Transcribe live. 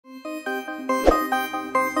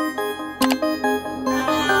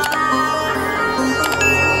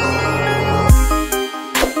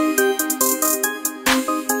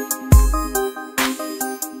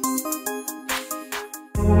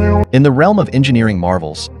In the realm of engineering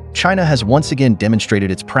marvels, China has once again demonstrated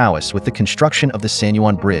its prowess with the construction of the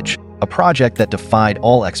Sanyuan Bridge, a project that defied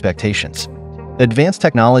all expectations. Advanced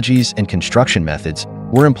technologies and construction methods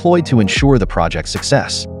were employed to ensure the project's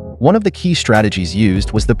success. One of the key strategies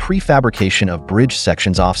used was the prefabrication of bridge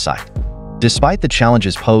sections off-site. Despite the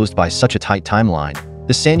challenges posed by such a tight timeline,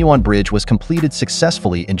 the Sanyuan Bridge was completed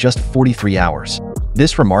successfully in just 43 hours.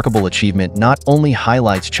 This remarkable achievement not only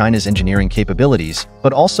highlights China's engineering capabilities,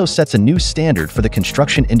 but also sets a new standard for the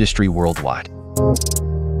construction industry worldwide.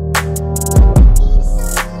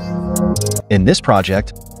 In this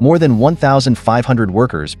project, more than 1,500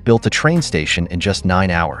 workers built a train station in just 9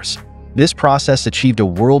 hours. This process achieved a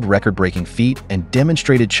world record-breaking feat and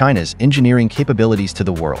demonstrated China's engineering capabilities to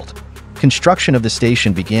the world. Construction of the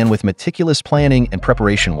station began with meticulous planning and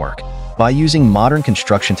preparation work. By using modern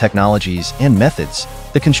construction technologies and methods,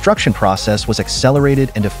 the construction process was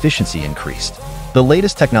accelerated and efficiency increased. The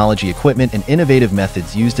latest technology, equipment, and innovative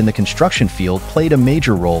methods used in the construction field played a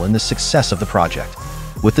major role in the success of the project.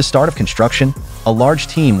 With the start of construction, a large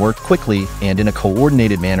team worked quickly and in a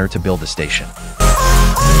coordinated manner to build the station.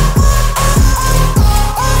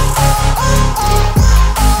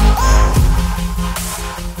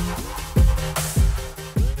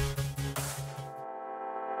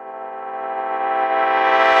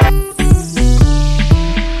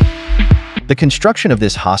 The construction of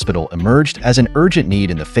this hospital emerged as an urgent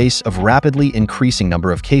need in the face of rapidly increasing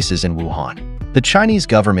number of cases in Wuhan. The Chinese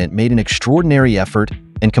government made an extraordinary effort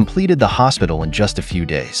and completed the hospital in just a few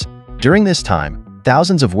days. During this time,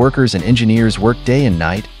 thousands of workers and engineers worked day and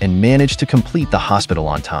night and managed to complete the hospital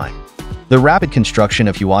on time. The rapid construction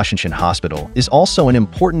of Huashinshan Hospital is also an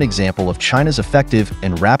important example of China's effective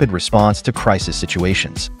and rapid response to crisis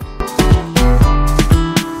situations.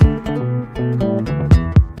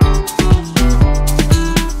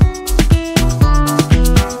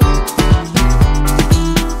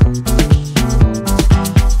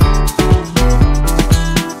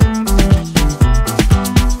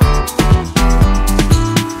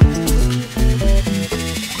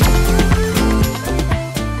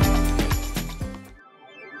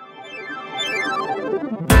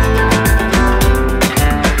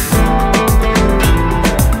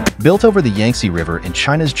 Built over the Yangtze River in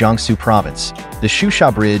China's Jiangsu province, the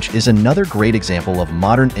Shusha Bridge is another great example of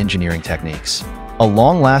modern engineering techniques. A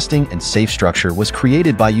long-lasting and safe structure was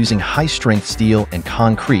created by using high-strength steel and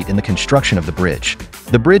concrete in the construction of the bridge.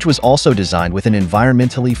 The bridge was also designed with an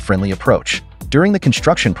environmentally friendly approach. During the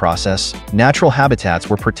construction process, natural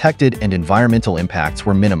habitats were protected and environmental impacts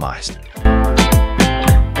were minimized.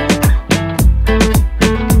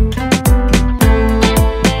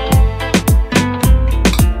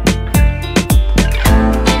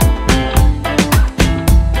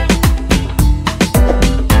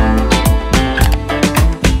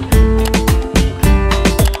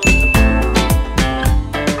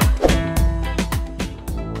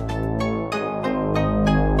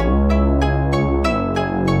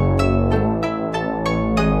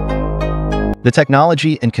 The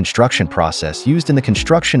technology and construction process used in the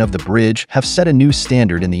construction of the bridge have set a new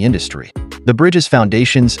standard in the industry. The bridge's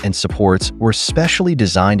foundations and supports were specially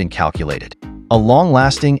designed and calculated. A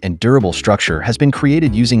long-lasting and durable structure has been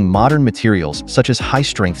created using modern materials such as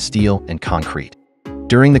high-strength steel and concrete.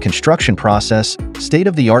 During the construction process,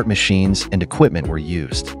 state-of-the-art machines and equipment were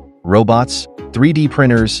used. Robots, 3D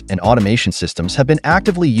printers, and automation systems have been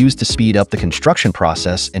actively used to speed up the construction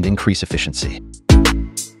process and increase efficiency.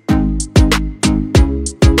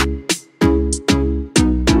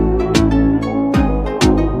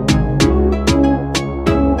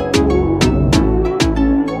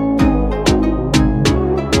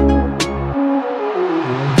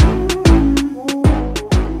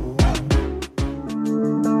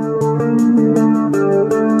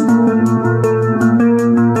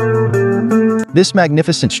 This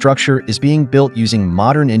magnificent structure is being built using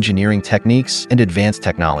modern engineering techniques and advanced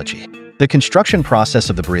technology. The construction process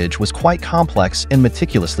of the bridge was quite complex and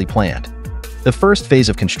meticulously planned. The first phase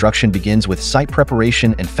of construction begins with site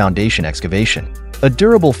preparation and foundation excavation. A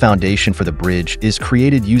durable foundation for the bridge is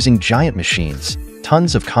created using giant machines,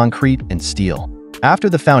 tons of concrete and steel. After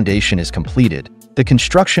the foundation is completed, the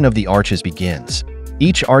construction of the arches begins.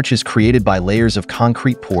 Each arch is created by layers of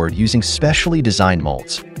concrete poured using specially designed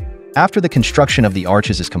molds. After the construction of the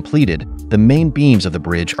arches is completed, the main beams of the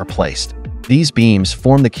bridge are placed. These beams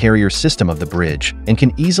form the carrier system of the bridge and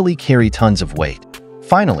can easily carry tons of weight.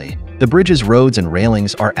 Finally, the bridge's roads and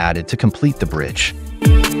railings are added to complete the bridge.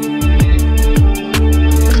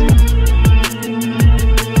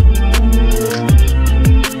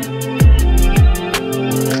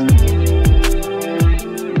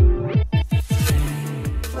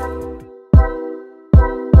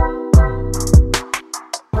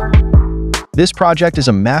 This project is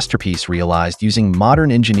a masterpiece realized using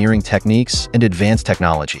modern engineering techniques and advanced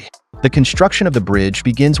technology. The construction of the bridge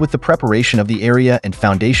begins with the preparation of the area and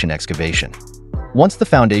foundation excavation. Once the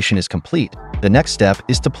foundation is complete, the next step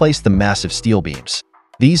is to place the massive steel beams.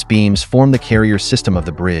 These beams form the carrier system of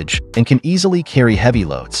the bridge and can easily carry heavy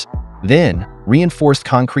loads. Then, reinforced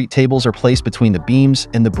concrete tables are placed between the beams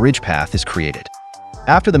and the bridge path is created.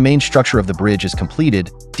 After the main structure of the bridge is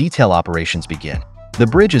completed, detail operations begin. The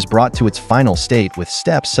bridge is brought to its final state with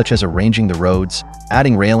steps such as arranging the roads,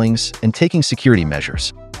 adding railings, and taking security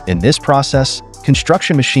measures. In this process,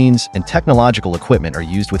 construction machines and technological equipment are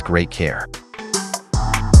used with great care.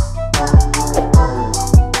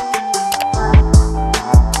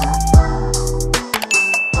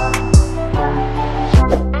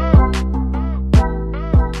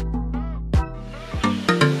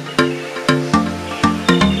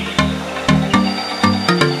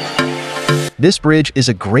 This bridge is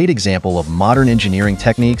a great example of modern engineering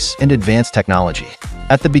techniques and advanced technology.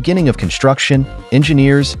 At the beginning of construction,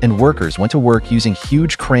 engineers and workers went to work using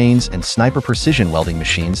huge cranes and sniper precision welding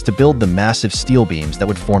machines to build the massive steel beams that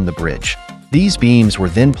would form the bridge. These beams were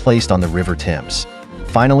then placed on the River Thames.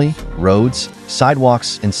 Finally, roads,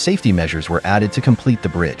 sidewalks, and safety measures were added to complete the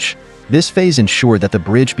bridge. This phase ensured that the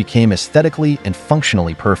bridge became aesthetically and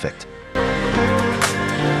functionally perfect.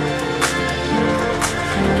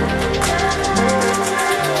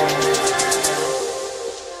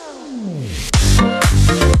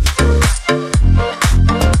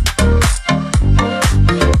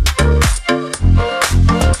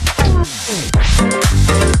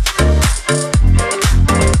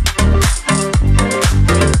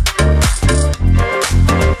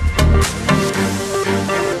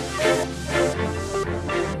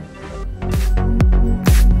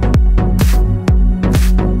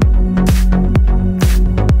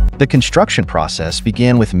 The construction process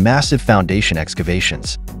began with massive foundation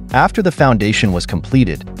excavations. After the foundation was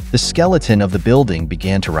completed, the skeleton of the building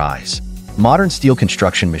began to rise. Modern steel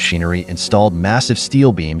construction machinery installed massive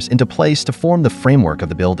steel beams into place to form the framework of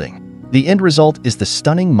the building. The end result is the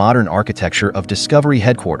stunning modern architecture of Discovery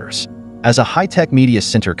Headquarters. As a high-tech media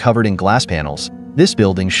center covered in glass panels, this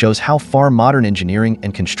building shows how far modern engineering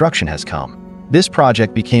and construction has come. This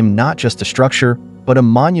project became not just a structure, but a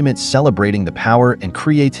monument celebrating the power and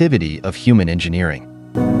creativity of human engineering.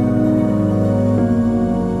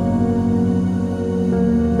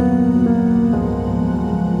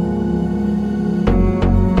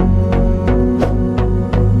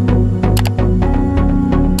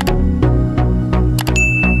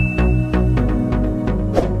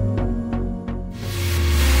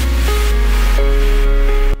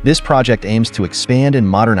 This project aims to expand and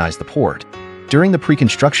modernize the port. During the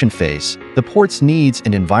pre-construction phase, the port's needs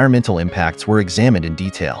and environmental impacts were examined in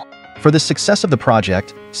detail. For the success of the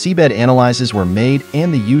project, seabed analyses were made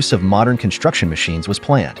and the use of modern construction machines was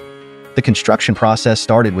planned. The construction process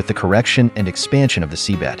started with the correction and expansion of the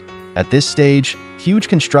seabed. At this stage, huge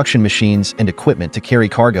construction machines and equipment to carry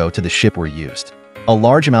cargo to the ship were used. A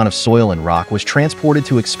large amount of soil and rock was transported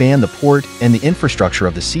to expand the port, and the infrastructure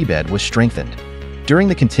of the seabed was strengthened. During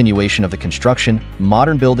the continuation of the construction,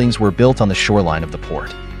 modern buildings were built on the shoreline of the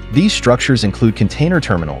port. These structures include container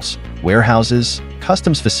terminals, warehouses,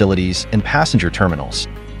 customs facilities, and passenger terminals.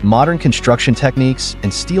 Modern construction techniques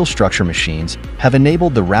and steel structure machines have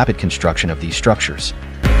enabled the rapid construction of these structures.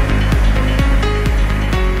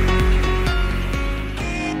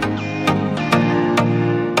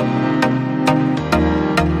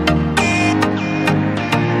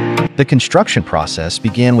 The construction process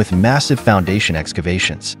began with massive foundation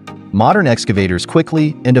excavations. Modern excavators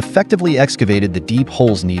quickly and effectively excavated the deep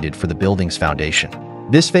holes needed for the building's foundation.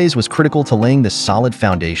 This phase was critical to laying the solid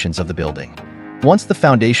foundations of the building. Once the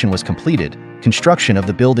foundation was completed, construction of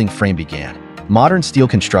the building frame began. Modern steel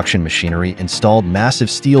construction machinery installed massive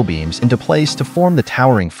steel beams into place to form the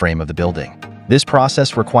towering frame of the building. This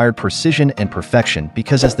process required precision and perfection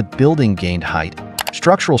because as the building gained height,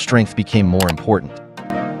 structural strength became more important.